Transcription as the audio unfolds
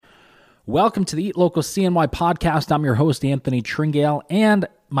Welcome to the Eat Local CNY podcast. I'm your host, Anthony Tringale, and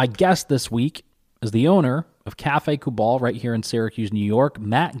my guest this week is the owner of Cafe Kubal right here in Syracuse, New York,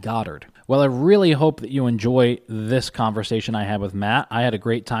 Matt Godard. Well, I really hope that you enjoy this conversation I had with Matt. I had a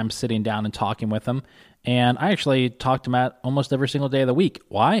great time sitting down and talking with him, and I actually talk to Matt almost every single day of the week.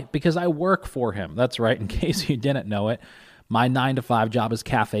 Why? Because I work for him. That's right. In case you didn't know it, my 9-to-5 job is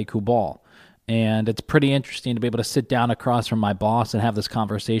Cafe Kubal. And it's pretty interesting to be able to sit down across from my boss and have this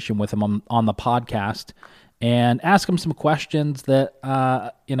conversation with him on the podcast and ask him some questions that,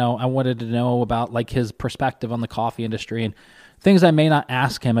 I wanted to know about, like his perspective on the coffee industry and things I may not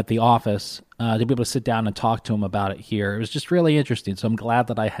ask him at the office, to be able to sit down and talk to him about it here. It was just really interesting. So I'm glad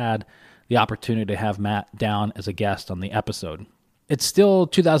that I had the opportunity to have Matt down as a guest on the episode. It's still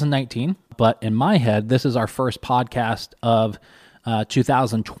 2019, but in my head, this is our first podcast of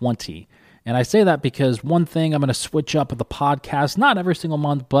 2020. And I say that because one thing I'm going to switch up with the podcast, not every single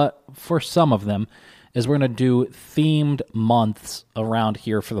month, but for some of them, is we're going to do themed months around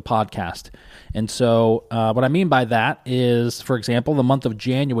here for the podcast. And so what I mean by that is, for example, the month of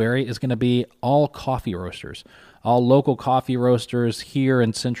January is going to be all coffee roasters, all local coffee roasters here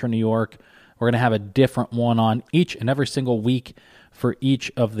in Central New York. We're going to have a different one on each and every single week for each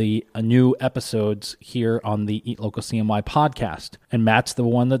of the new episodes here on the Eat Local CNY podcast. And Matt's the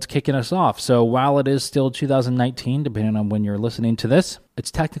one that's kicking us off. So while it is still 2019, depending on when you're listening to this, it's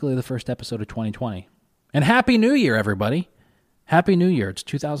technically the first episode of 2020. And Happy New Year, everybody. Happy New Year. It's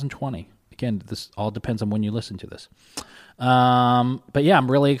 2020. Again, this all depends on when you listen to this. But yeah, I'm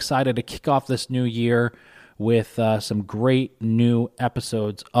really excited to kick off this new year with some great new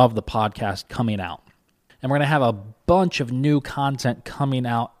episodes of the podcast coming out. And we're going to have a bunch of new content coming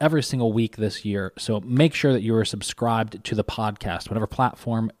out every single week this year. So make sure that you are subscribed to the podcast. Whatever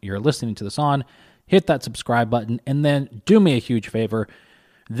platform you're listening to this on, hit that subscribe button. And then do me a huge favor.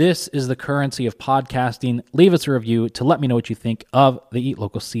 This is the currency of podcasting. Leave us a review to let me know what you think of the Eat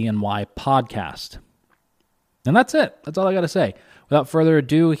Local CNY podcast. And that's it. That's all I got to say. Without further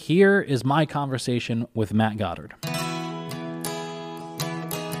ado, here is my conversation with Matt Godard.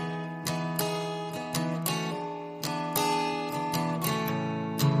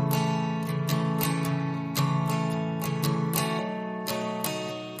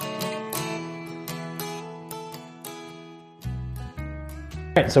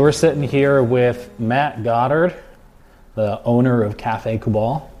 All right, so we're sitting here with Matt Godard, the owner of Cafe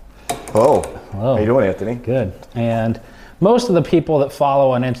Kubal. Hello. Hello. How you doing, Anthony? Good. And most of the people that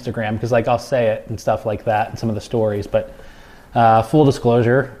follow on Instagram, because I'll say it and stuff like that in some of the stories, but full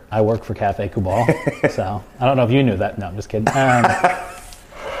disclosure, I work for Cafe Kubal. So I don't know if you knew that. No, I'm just kidding.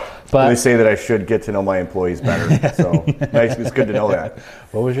 But they say that I should get to know my employees better. So it's good to know that.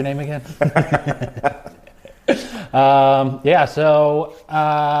 What was your name again?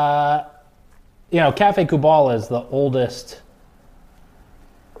 Cafe Kubal is the oldest.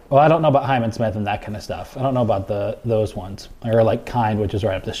 Well, I don't know about Hyman Smith and that kind of stuff. I don't know about those ones, or like Kind, which is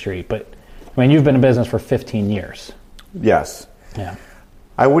right up the street. But I mean, you've been in business for 15 years. Yes. Yeah.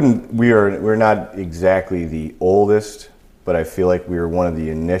 We're not exactly the oldest, but I feel like we were one of the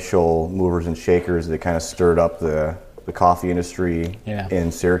initial movers and shakers that kind of stirred up the coffee industry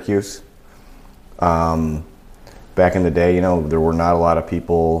in Syracuse. Back in the day, there were not a lot of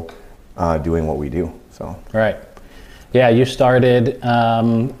people doing what we do. So right. Yeah, you started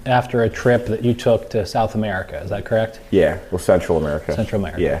after a trip that you took to South America. Is that correct? Yeah, well, Central America. Central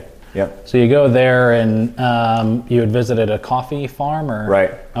America. Yeah. Yep. So you go there and you had visited a coffee farm, or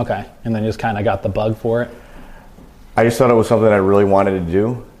right? Okay, and then just kind of got the bug for it. I just thought it was something I really wanted to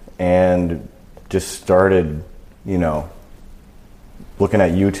do, and just started, looking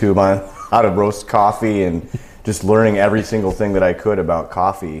at YouTube on how to roast coffee and just learning every single thing that I could about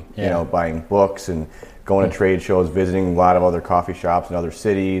coffee. Yeah. Buying books and going to trade shows, visiting a lot of other coffee shops in other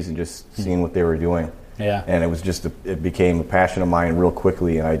cities, and just seeing what they were doing. Yeah. And it was it became a passion of mine real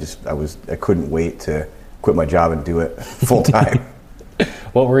quickly, and I couldn't wait to quit my job and do it full time.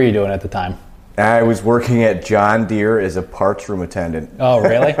 What were you doing at the time? I was working at John Deere as a parts room attendant. Oh,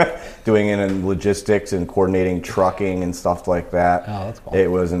 really? Doing it in logistics and coordinating trucking and stuff like that. Oh, that's cool. It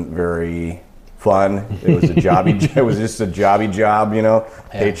wasn't very fun. It was a jobby. It was just a jobby job,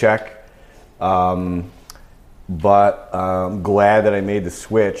 paycheck. But I'm glad that I made the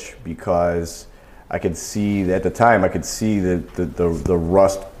switch, because I could see at the time the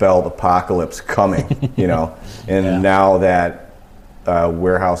Rust Belt apocalypse coming, and now that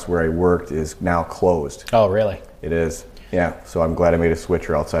warehouse where I worked is now closed. Oh, really? It is. Yeah. So I'm glad I made a switch,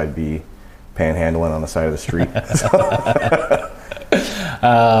 or else I'd be panhandling on the side of the street.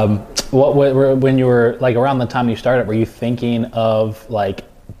 When you were like around the time you started, were you thinking of like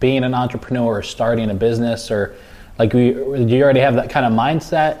being an entrepreneur or starting a business, or like did you already have that kind of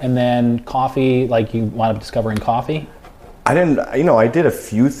mindset, and then coffee, like you wound up discovering coffee? I didn't, I did a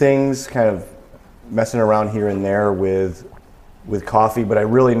few things kind of messing around here and there with coffee, but I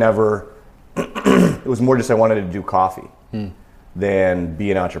really never, it was more just I wanted to do coffee than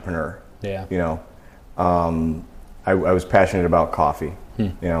be an entrepreneur. Yeah. I was passionate about coffee,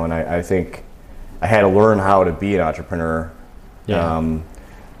 and I think I had to learn how to be an entrepreneur. Yeah.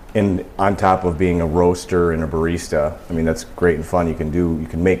 And on top of being a roaster and a barista, I mean, that's great and fun. You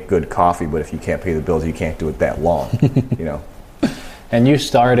can make good coffee, but if you can't pay the bills, you can't do it that long, And you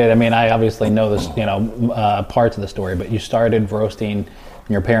started, I mean, I obviously know this, parts of the story, but you started roasting in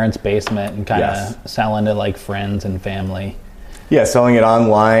your parents' basement and kind of selling to like friends and family. Yeah, selling it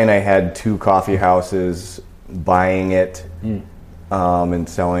online. I had 2 coffee houses, buying it and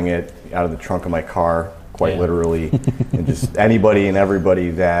selling it out of the trunk of my car, quite literally. And just anybody and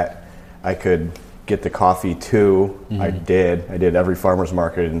everybody that I could get the coffee to, I did. I did every farmer's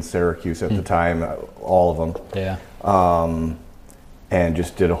market in Syracuse at the time, all of them. Yeah. And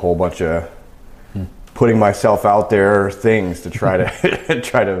just did a whole bunch of putting myself out there things to try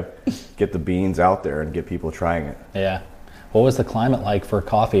to get the beans out there and get people trying it. Yeah. What was the climate like for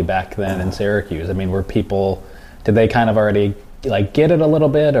coffee back then in Syracuse? I mean, did they kind of already like get it a little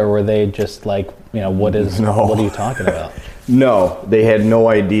bit, or were they just like, what are you talking about? No, they had no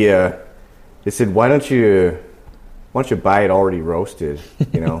idea. They said, why don't you buy it already roasted?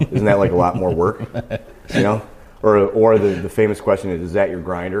 Isn't that like a lot more work? Or the famous question is that your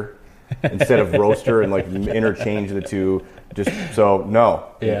grinder instead of roaster, and like interchange the two?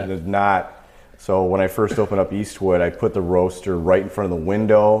 No, there's not. So when I first opened up Eastwood, I put the roaster right in front of the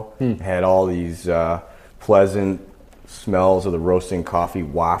window. Had all these pleasant smells of the roasting coffee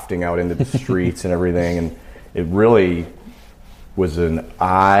wafting out into the streets and everything. And it really was an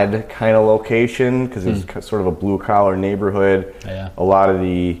odd kind of location because it was sort of a blue-collar neighborhood. Yeah. A lot of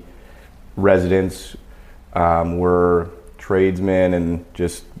the residents were tradesmen and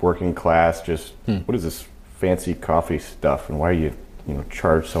just working class. Just what is this fancy coffee stuff, and why you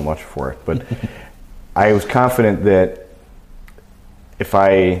charge so much for it? But I was confident that if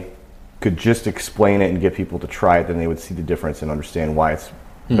I could just explain it and get people to try it, then they would see the difference and understand why it's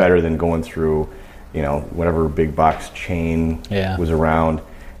better than going through, whatever big box chain was around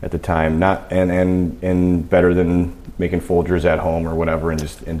at the time. Not and better than making Folgers at home or whatever,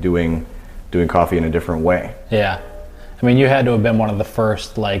 and doing coffee in a different way. Yeah, I mean, you had to have been one of the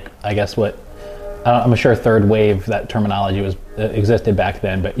first, like, I guess I'm sure third wave, that terminology existed back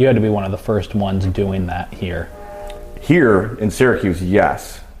then, but you had to be one of the first ones doing that here. Here in Syracuse,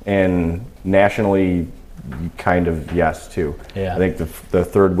 yes. And nationally, kind of yes, too. Yeah. I think the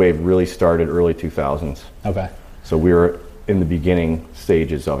third wave really started early 2000s. Okay. So we were in the beginning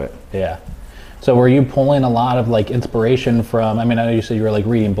stages of it. Yeah. So were you pulling a lot of like inspiration from, I mean, I know you said you were like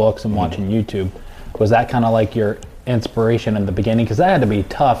reading books and watching YouTube. Was that kind of like your inspiration in the beginning? Because that had to be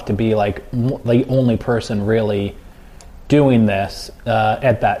tough to be like the only person really doing this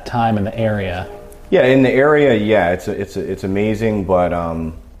at that time in the area. Yeah, in the area, it's amazing, but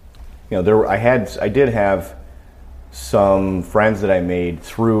I did have some friends that I made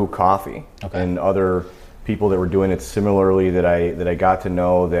through coffee, and other people that were doing it similarly that I got to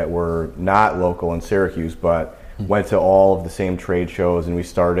know that were not local in Syracuse, but went to all of the same trade shows, and we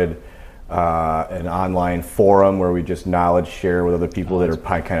started an online forum where we just knowledge share with other people that are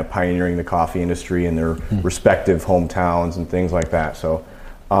kind of pioneering the coffee industry in their respective hometowns and things like that. So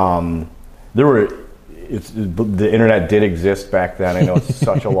the internet did exist back then. I know it's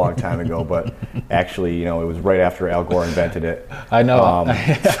such a long time ago, but actually, it was right after Al Gore invented it. I know.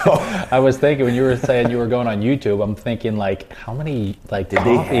 I was thinking when you were saying you were going on YouTube, I'm thinking like, how many did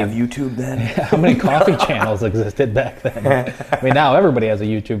they have YouTube then? How many coffee channels existed back then? I mean, now everybody has a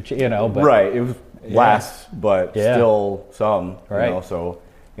YouTube channel, but right. It was less, but still some. Right. So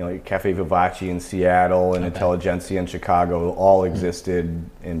Cafe Vivace in Seattle and Intelligentsia in Chicago all existed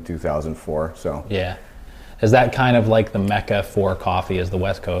in 2004. So yeah. Is that kind of like the mecca for coffee, is the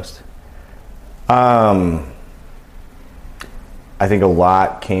West Coast? I think a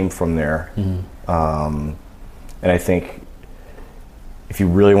lot came from there. And I think if you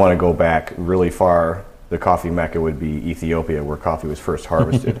really want to go back really far, the coffee mecca would be Ethiopia, where coffee was first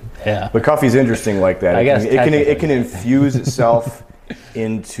harvested. Yeah. But coffee's interesting like that. I guess it can infuse itself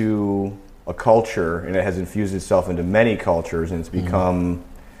into a culture, and it has infused itself into many cultures, and it's become,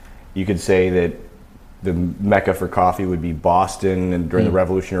 you could say that the mecca for coffee would be Boston, and during the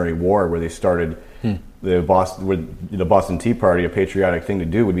Revolutionary War, where they started the Boston Tea Party. A patriotic thing to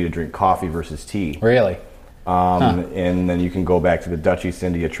do would be to drink coffee versus tea. Really? And then you can go back to the Dutch East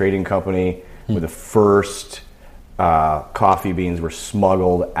India Trading Company, where the first coffee beans were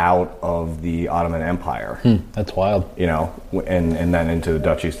smuggled out of the Ottoman Empire. That's wild. You know, and then into the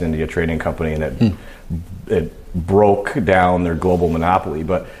Dutch East India Trading Company, and it broke down their global monopoly.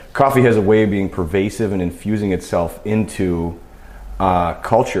 But coffee has a way of being pervasive and infusing itself into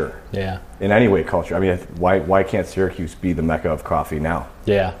culture. Yeah. In any way, culture. I mean, why can't Syracuse be the mecca of coffee now?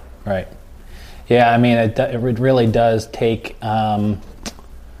 Yeah. Right. Yeah. I mean, it really does take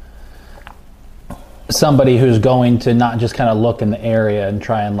somebody who's going to not just kind of look in the area and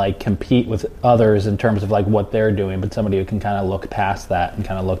try and like compete with others in terms of like what they're doing, but somebody who can kind of look past that and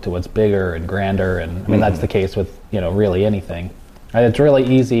kind of look to what's bigger and grander. And I mean, that's the case with, you know, really anything. It's really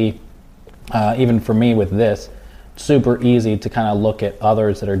easy, even for me with this, super easy to kind of look at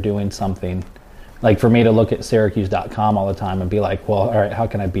others that are doing something. Like for me to look at Syracuse.com all the time and be like, well, all right, how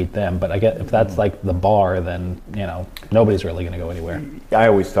can I beat them? But I get if that's like the bar, then, you know, nobody's really going to go anywhere. I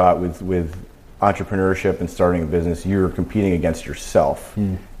always thought with entrepreneurship and starting a business, you're competing against yourself.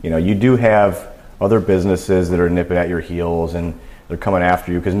 You know, you do have other businesses that are nipping at your heels and they're coming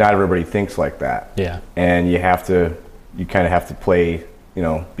after you because not everybody thinks like that. Yeah. And you kind of have to play, you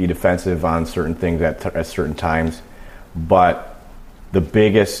know, be defensive on certain things at certain times. But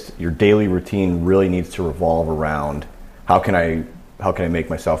your daily routine really needs to revolve around how can I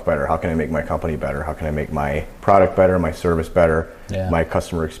make myself better? How can I make my company better? How can I make my product better, my service better, my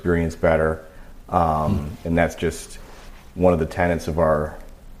customer experience better? And that's just one of the tenets of our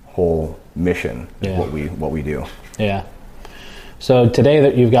whole mission, is what we do. Yeah. So today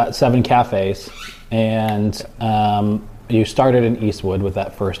that you've got 7 cafes, and you started in Eastwood with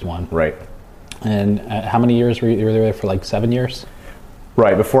that first one. Right. And how many years were you there for? Like 7 years?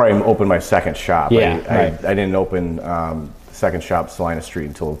 Right. Before I opened my second shop. Yeah. I didn't open the second shop, Salina Street,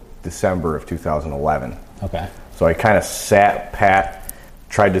 until December of 2011. Okay. So I kind of sat pat,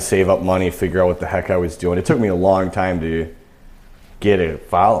 tried to save up money, figure out what the heck I was doing. It took me a long time to get a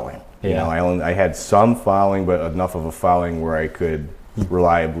following. Yeah. You know, I had some following, but enough of a following where I could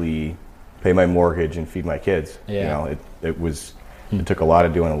reliably pay my mortgage and feed my kids. Yeah. You know, it took a lot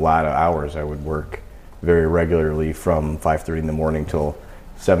of doing a lot of hours. I would work very regularly from 5:30 in the morning till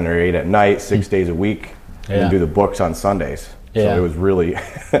 7 or 8 at night, 6 days a week, and do the books on Sundays. Yeah. So it was really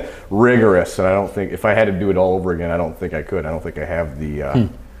rigorous, and I don't think, if I had to do it all over again, I don't think I could. I don't think I have the...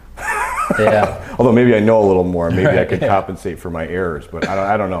 Yeah. Although maybe I know a little more. Maybe I could compensate for my errors, but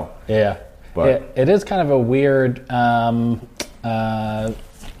I don't know. Yeah. But it is kind of a weird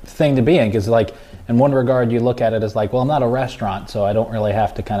thing to be in, because like in one regard you look at it as like, well, I'm not a restaurant, so I don't really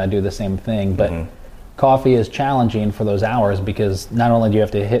have to kind of do the same thing. But coffee is challenging for those hours, because not only do you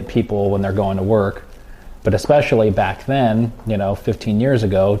have to hit people when they're going to work, but especially back then, you know, 15 years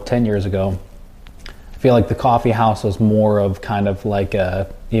ago, 10 years ago, I feel like the coffee house was more of kind of like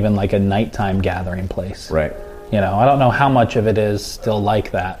even like a nighttime gathering place. Right. You know, I don't know how much of it is still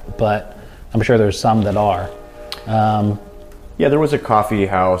like that, but I'm sure there's some that are. Yeah, there was a coffee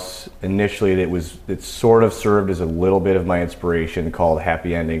house initially that sort of served as a little bit of my inspiration, called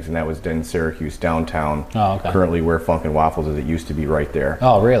Happy Endings, and that was in Syracuse downtown. Oh, okay. Currently where Funk and Waffles is. It used to be right there.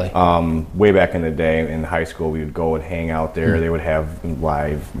 Oh, really? Way back in the day in high school, we would go and hang out there. They would have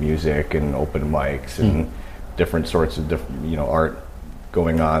live music and open mics and different sorts of art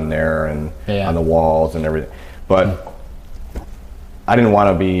going on there and on the walls and everything. But I didn't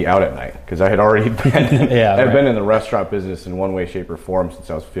want to be out at night, because I had already been been in the restaurant business in one way, shape, or form since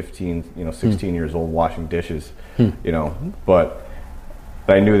I was 15, 16 years old, washing dishes, but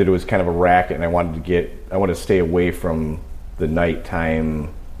I knew that it was kind of a racket, and I wanted to stay away from the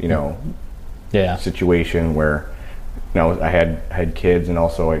nighttime, situation where, I had kids, and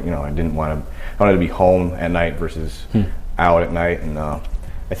also I wanted to be home at night versus out at night, and I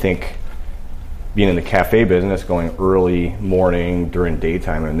think being in the cafe business, going early morning during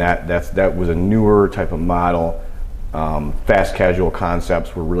daytime, and that was a newer type of model. Fast casual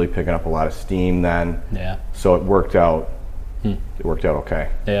concepts were really picking up a lot of steam then. Yeah. So it worked out. It worked out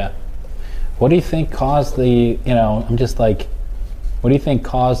okay. Yeah. What do you think caused the? What do you think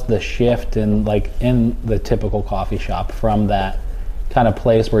caused the shift in the typical coffee shop from that kind of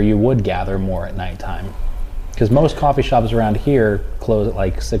place where you would gather more at nighttime? Because most coffee shops around here close at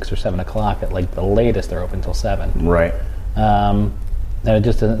like 6 or 7 o'clock. At like the latest, they're open until 7. Right. And it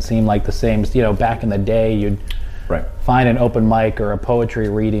just doesn't seem like the same. Back in the day, you'd find an open mic or a poetry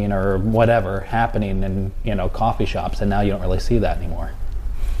reading or whatever happening in coffee shops, and now you don't really see that anymore.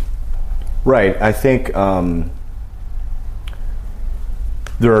 Right. I think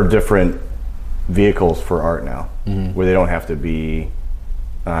there are different vehicles for art now, where they don't have to be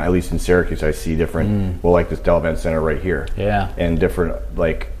at least in Syracuse, I see different, well, like this Dell Event Center right here. Yeah. And different,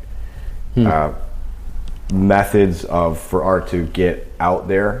 like, methods for art to get out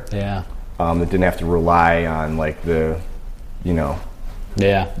there. Yeah. That didn't have to rely on, like, the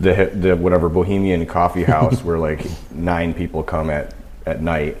whatever Bohemian coffee house where, like, 9 people come at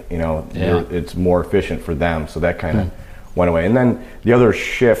night, it's more efficient for them. So that kind of went away. And then the other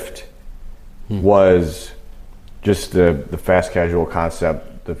shift was just the fast casual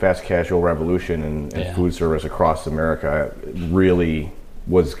concept, the fast casual revolution and food service across America really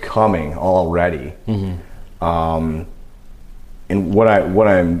was coming already. And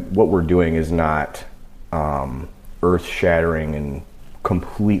what we're doing is not earth-shattering and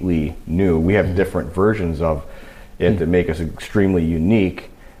completely new. We have different versions of it that make us extremely unique,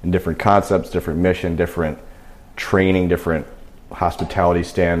 and different concepts, different mission, different training, different hospitality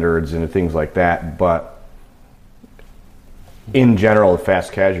standards and things like that. But in general,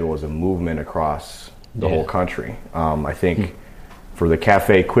 fast casual is a movement across the whole country. I think for the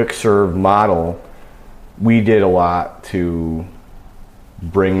cafe quick serve model, we did a lot to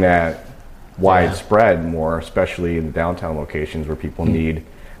bring that widespread more, especially in the downtown locations where people need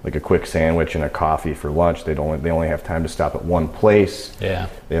like a quick sandwich and a coffee for lunch. They only have time to stop at one place. Yeah.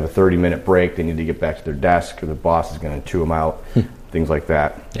 They have a 30-minute break. They need to get back to their desk, or the boss is going to chew them out. Things like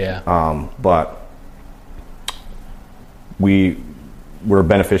that. Yeah. But we're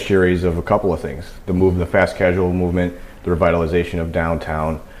beneficiaries of a couple of things: the fast casual movement, the revitalization of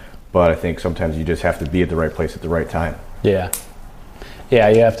downtown. But I think sometimes you just have to be at the right place at the right time. Yeah. Yeah,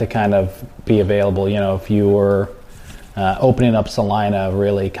 you have to kind of be available. If you were opening up Salina,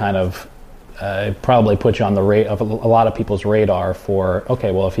 really kind of probably put you on the rate of a lot of people's radar for,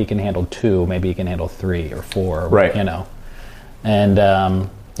 okay, well, if he can handle 2, maybe he can handle 3 or 4. Right. And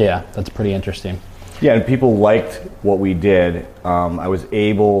that's pretty interesting. Yeah, and people liked what we did. I was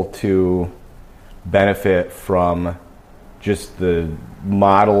able to benefit from just the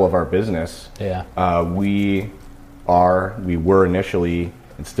model of our business. Yeah. We were initially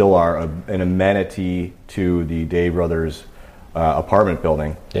and still are an amenity to the Day Brothers apartment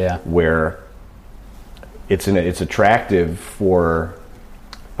building. Yeah. Where it's attractive for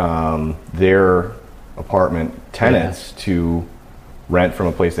their apartment tenants to rent from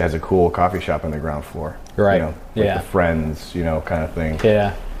a place that has a cool coffee shop on the ground floor. Right. Like the Friends, kind of thing.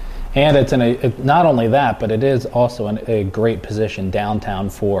 Yeah. And it's not only that, but it is also a great position downtown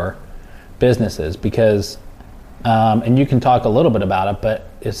for businesses because, and you can talk a little bit about it, but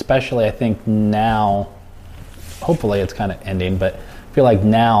especially I think now, hopefully it's kind of ending, but I feel like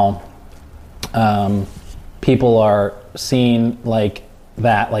now people are seeing like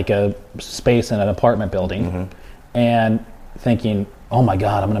that, like a space in an apartment building and thinking, oh my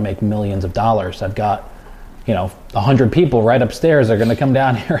God, I'm going to make millions of dollars. I've got 100 people right upstairs are going to come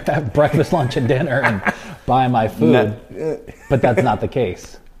down here, have breakfast, lunch, and dinner, and buy my food. But that's not the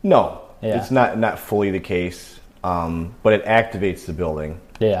case. No, it's not fully the case. But it activates the building.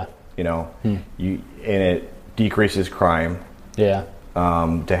 Yeah. And it decreases crime. Yeah.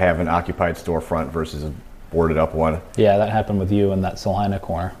 To have an occupied storefront versus a boarded up one. Yeah, that happened with you in that Salina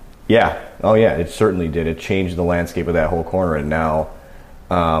corner. Yeah. Oh, yeah. It certainly did. It changed the landscape of that whole corner, and now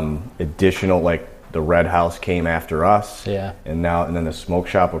additional like. The Red House came after us, and then the smoke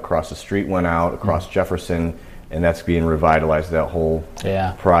shop across the street went out across Jefferson, and that's being revitalized. That whole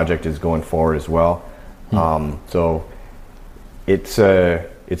project is going forward as well. So it's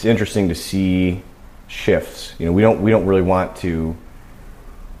interesting to see shifts. We don't really want to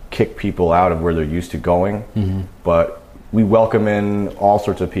kick people out of where they're used to going, but we welcome in all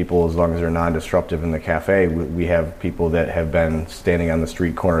sorts of people as long as they're non-disruptive in the cafe. We have people that have been standing on the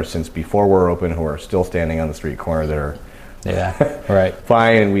street corner since before we're open who are still standing on the street corner that are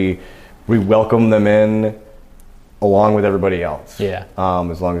fine, and we welcome them in along with everybody else. Yeah.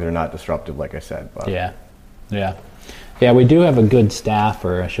 As long as they're not disruptive, like I said. But. Yeah, we do have a good staff,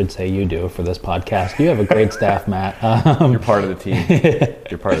 or I should say you do, for this podcast. You have a great staff, Matt. You're part of the team.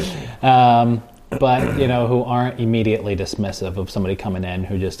 You're part of the team. But who aren't immediately dismissive of somebody coming in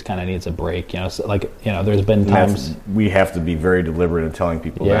who just kind of needs a break. So there's been times we have to be very deliberate in telling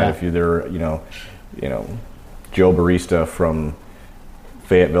people that if they're Joe Barista from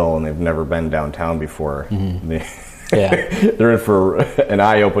Fayetteville and they've never been downtown before, they're in for an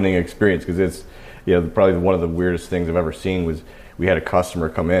eye-opening experience, because it's probably one of the weirdest things I've ever seen was we had a customer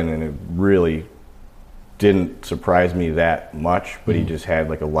come in, and it really didn't surprise me that much, but he just had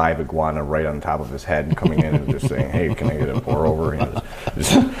like a live iguana right on top of his head and coming in and just saying, "Hey, can I get a pour over?"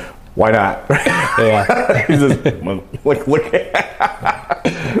 Just, why not? Yeah. He's just look.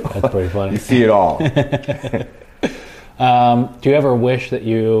 That's pretty funny. You see it all. Do you ever wish that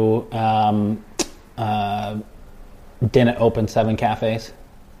you didn't open 7 cafes?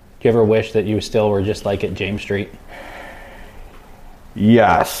 Do you ever wish that you still were just like at James Street?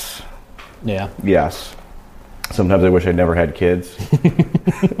 Yes. Yeah. Yes. Sometimes I wish I never had kids.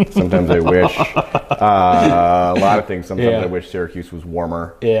 Sometimes I wish a lot of things. Sometimes I wish Syracuse was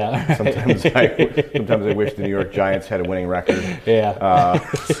warmer. Yeah. Sometimes I wish the New York Giants had a winning record. Yeah.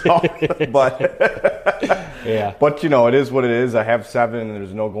 But it is what it is. I have 7, and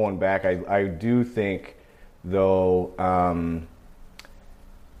there's no going back. I do think, though,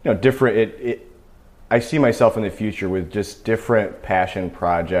 different. I see myself in the future with just different passion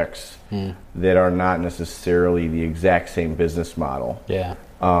projects that are not necessarily the exact same business model. Yeah.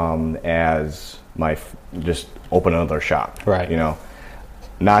 As just open another shop. Right.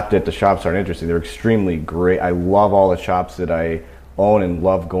 Not that the shops aren't interesting. They're extremely great. I love all the shops that I own and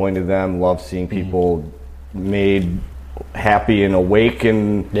love going to them. Love seeing people made happy and awake,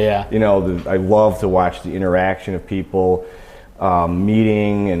 and I love to watch the interaction of people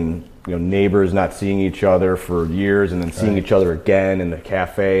meeting, and neighbors not seeing each other for years and then seeing each other again in the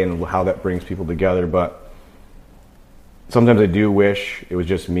cafe, and how that brings people together. But sometimes I do wish it was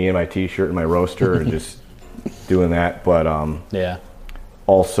just me and my t-shirt and my roaster and just doing that. But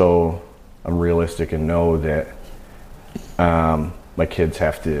also I'm realistic and know that my kids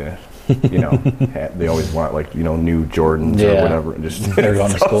have to they always want new Jordans or whatever, and just they're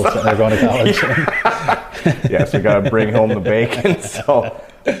going to school, they're going to college. So I got to bring home the bacon. So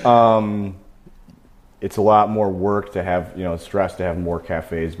it's a lot more work to have, stress to have more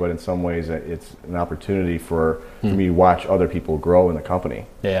cafes, but in some ways it's an opportunity for me to watch other people grow in the company.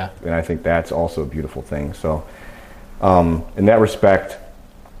 Yeah. And I think that's also a beautiful thing. So in that respect,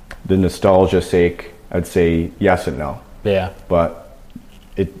 the nostalgia sake, I'd say yes and no. Yeah. But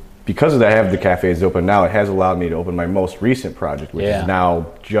because of that, I have the cafes open now, it has allowed me to open my most recent project, which is now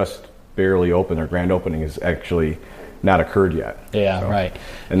just barely open. Their grand opening has actually not occurred yet. Yeah, so, right.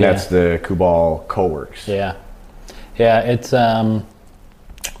 And that's the Kubal Co-works. Yeah. Yeah, it's so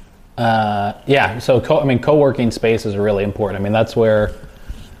co-working spaces are really important. I mean, that's where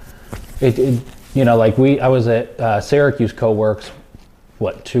I was at Syracuse Co-works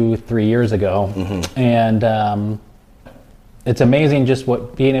 2-3 years ago, and it's amazing just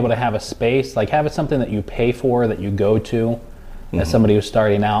being able to have a space, like have it something that you pay for, that you go to as somebody who's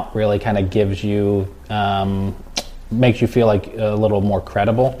starting out, really kind of gives you makes you feel like a little more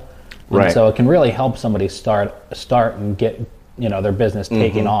credible. Right. And so it can really help somebody start and get their business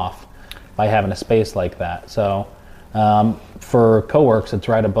taking off by having a space like that. So for Co-works, it's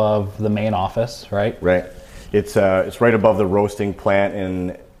right above the main office, right? Right. It's right above the roasting plant,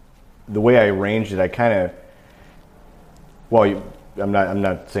 and the way I arranged it, I kind of I'm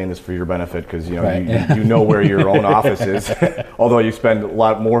not saying this for your benefit, because you know where your own office is, although you spend a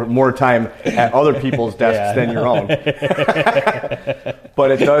lot more time at other people's desks than your own.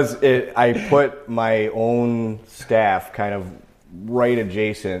 But I put my own staff kind of right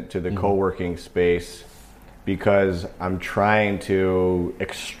adjacent to the co-working space, because I'm trying to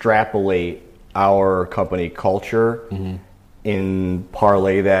extrapolate our company culture and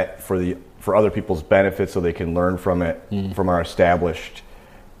parlay that for other people's benefit, so they can learn from it, from our established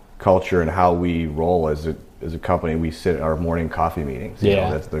culture and how we roll as a company. We sit at our morning coffee meetings.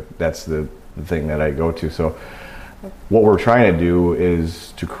 That's the thing that I go to. So what we're trying to do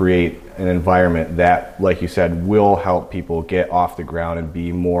is to create an environment that, like you said, will help people get off the ground and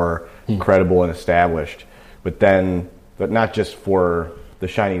be more credible and established. But not just for the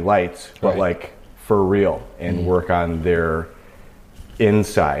shiny lights, but like for real, and work on their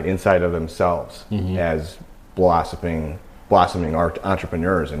inside of themselves as blossoming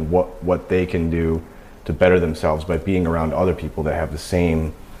entrepreneurs, and what they can do to better themselves by being around other people that have the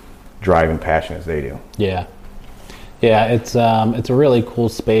same drive and passion as they do. Yeah, it's a really cool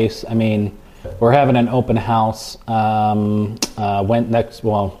space. I mean, we're having an open house.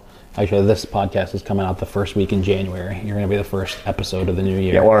 Actually, this podcast is coming out the first week in January. You're going to be the first episode of the new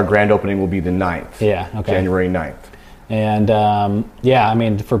year. Yeah, well, our grand opening will be the 9th. Yeah, okay. January 9th. And I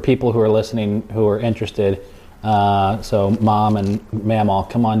mean, for people who are listening who are interested, so mom and ma'am all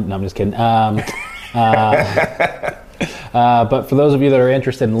come on. No, I'm just kidding. But for those of you that are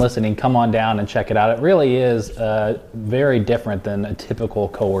interested in listening, come on down and check it out. It really is very different than a typical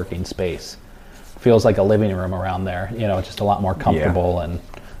co-working space. Feels like a living room around there. It's just a lot more comfortable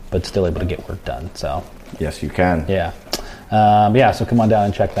but still able to get work done. So yes, you can. Yeah. So come on down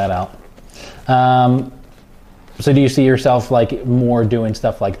and check that out. So do you see yourself like more doing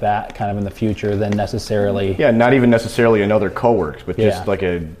stuff like that kind of in the future than necessarily? Yeah, not even necessarily another co-works, but just like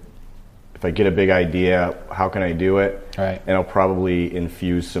if I get a big idea, how can I do it? Right. And I'll probably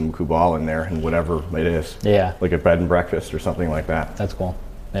infuse some Kubal in there and whatever it is. Yeah. Like a bed and breakfast or something like that. That's cool.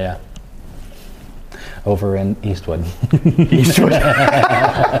 Yeah. Over in Eastwood. Eastwood.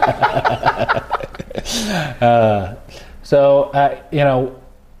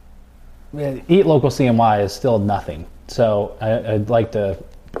 Eat local CNY is still nothing. So I'd like to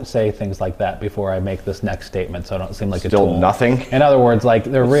say things like that before I make this next statement, so I don't seem like still a tool. Nothing. In other words, like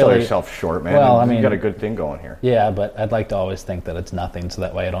they're Sell really yourself short, man. Well, I mean, you got a good thing going here. Yeah, but I'd like to always think that it's nothing, so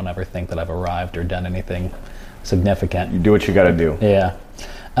that way I don't ever think that I've arrived or done anything significant. You do what you got to do. Yeah.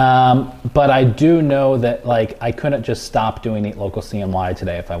 But I do know that like I couldn't just stop doing Eat Local CNY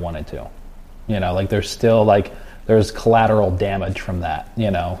today if I wanted to. Like there's still there's collateral damage from that.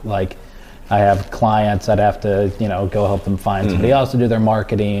 Like I have clients, I'd have to go help them find somebody else to do their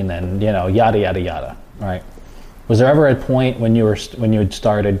marketing and yada yada yada. Right? Was there ever a point when you had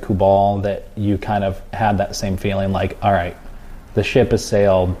started Kubal that you kind of had that same feeling like, all right, the ship has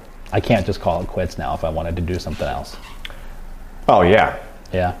sailed, I can't just call it quits now if I wanted to do something else? Oh yeah.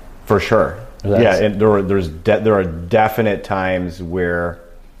 Yeah, for sure. Yeah, and there are definite times where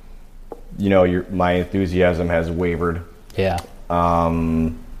my enthusiasm has wavered. Yeah.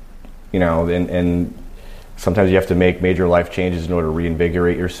 And sometimes you have to make major life changes in order to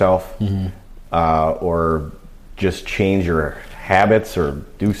reinvigorate yourself, or just change your habits, or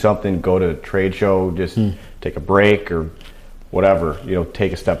do something. Go to a trade show, just take a break, or whatever.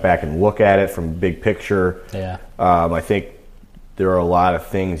 Take a step back and look at it from big picture. Yeah. I think there are a lot of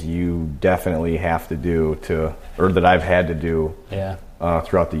things you definitely have to do or that I've had to do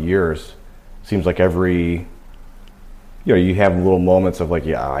throughout the years. Seems like every, you have little moments of like,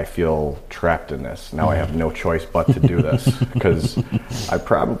 I feel trapped in this. Now I have no choice but to do this because I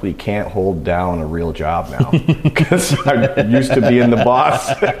probably can't hold down a real job now because I'm used to being the boss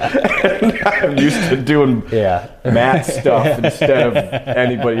and I'm used to doing Matt's stuff instead of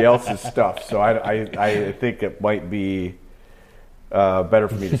anybody else's stuff. So I think it might be better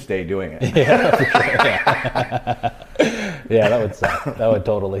for me to stay doing it. Yeah, for sure. Yeah, that would suck. That would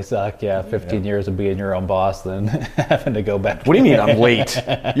totally suck. Yeah, 15 years of being your own boss, then having to go back. What do you mean I'm late?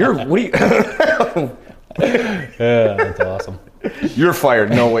 Yeah, that's awesome. You're fired.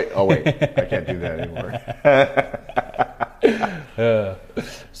 No, wait. Oh, wait. I can't do that anymore.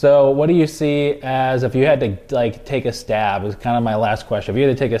 So what do you see as, if you had to take a stab, is kind of my last question. If you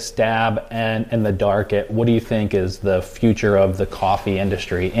had to take a stab in the dark at what do you think is the future of the coffee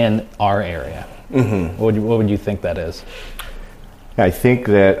industry in our area? What would you think that is? I think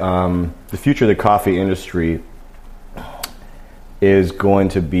that the future of the coffee industry is going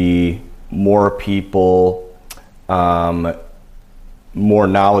to be more people more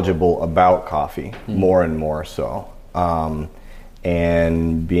knowledgeable about coffee, more and more so.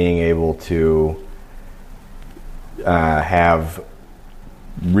 And being able to have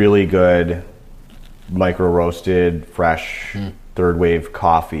really good micro-roasted, fresh, third-wave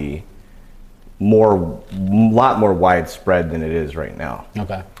coffee, lot more widespread than it is right now.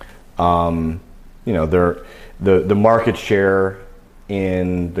 Okay. The market share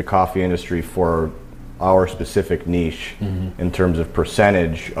in the coffee industry for our specific niche in terms of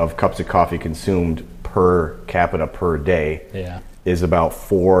percentage of cups of coffee consumed per capita per day is about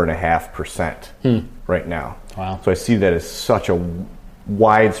 4.5% right now. Wow. So I see that as such a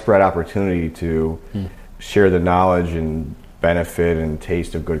widespread opportunity to share the knowledge and benefit and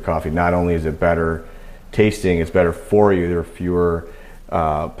taste of good coffee. Not only is it better tasting, it's better for you. There are fewer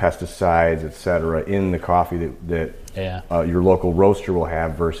pesticides, etc., in the coffee that your local roaster will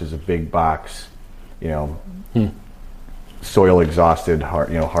have versus a big box, soil exhausted,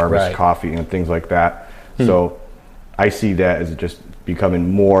 harvest coffee and things like that. So I see that as just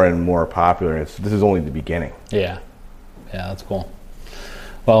becoming more and more popular. And this is only the beginning. Yeah, that's cool.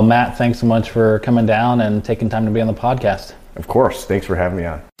 Well, Matt, thanks so much for coming down and taking time to be on the podcast. Of course. Thanks for having me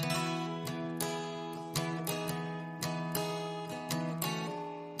on.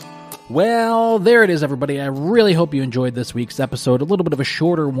 Well, there it is, everybody. I really hope you enjoyed this week's episode. A little bit of a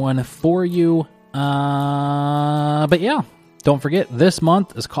shorter one for you. But yeah, don't forget, this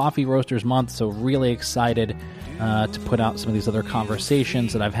month is Coffee Roasters Month, so really excited to put out some of these other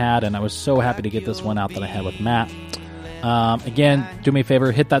conversations that I've had, and I was so happy to get this one out that I had with Matt. Again, do me a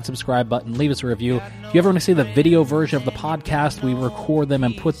favor, hit that subscribe button, leave us a review. If you ever want to see the video version of the podcast, we record them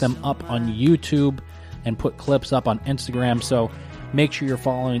and put them up on YouTube and put clips up on Instagram, so make sure you're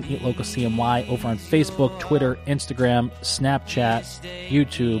following Eat Local CNY over on Facebook, Twitter, Instagram, Snapchat,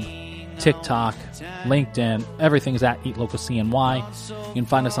 YouTube, TikTok, LinkedIn. Everything's at Eat Local CNY. You can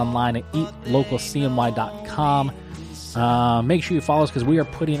find us online at eatlocalcny.com. Make sure you follow us because we are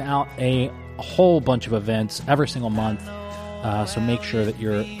putting out a whole bunch of events every single month. So make sure that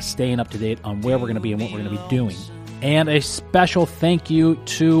you're staying up to date on where we're going to be and what we're going to be doing. And a special thank you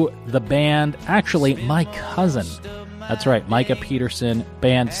to the band, actually my cousin. That's right, Micah Peterson,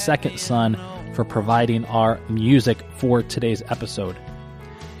 band Second Son, for providing our music for today's episode.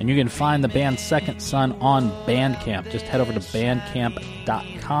 And you can find the band Second Son on Bandcamp. Just head over to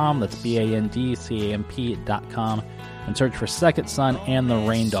bandcamp.com. That's bandcamp.com. And search for Second Son and the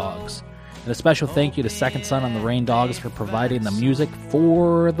Rain Dogs. And a special thank you to Second Son and the Rain Dogs for providing the music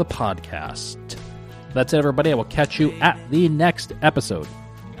for the podcast. That's it, everybody. I will catch you at the next episode.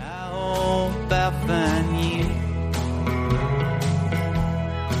 I hope I find you.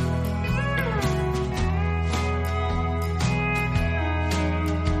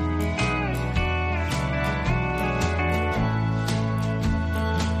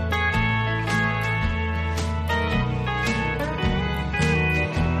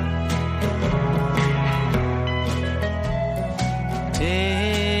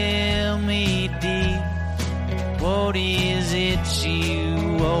 Tell me, dear, what is it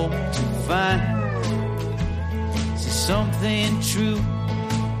you hope to find? Is it something true,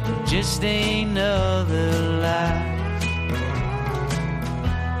 or just another lie?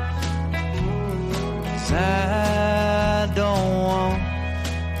 'Cause I don't want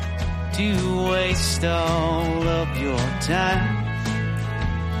to waste all of your time,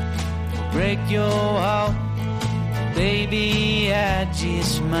 or break your heart. Baby, I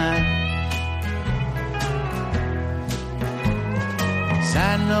just might. 'Cause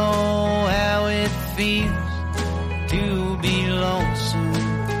I know how it feels to be lonesome.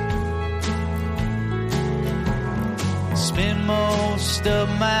 Spend most of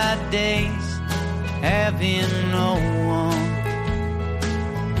my days having no one.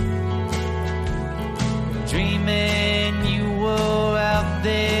 Dreaming you were out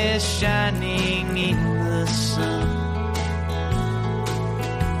there shining in the sun.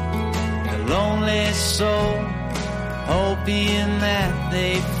 Lonely soul, hoping that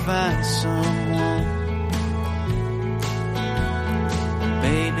they find someone.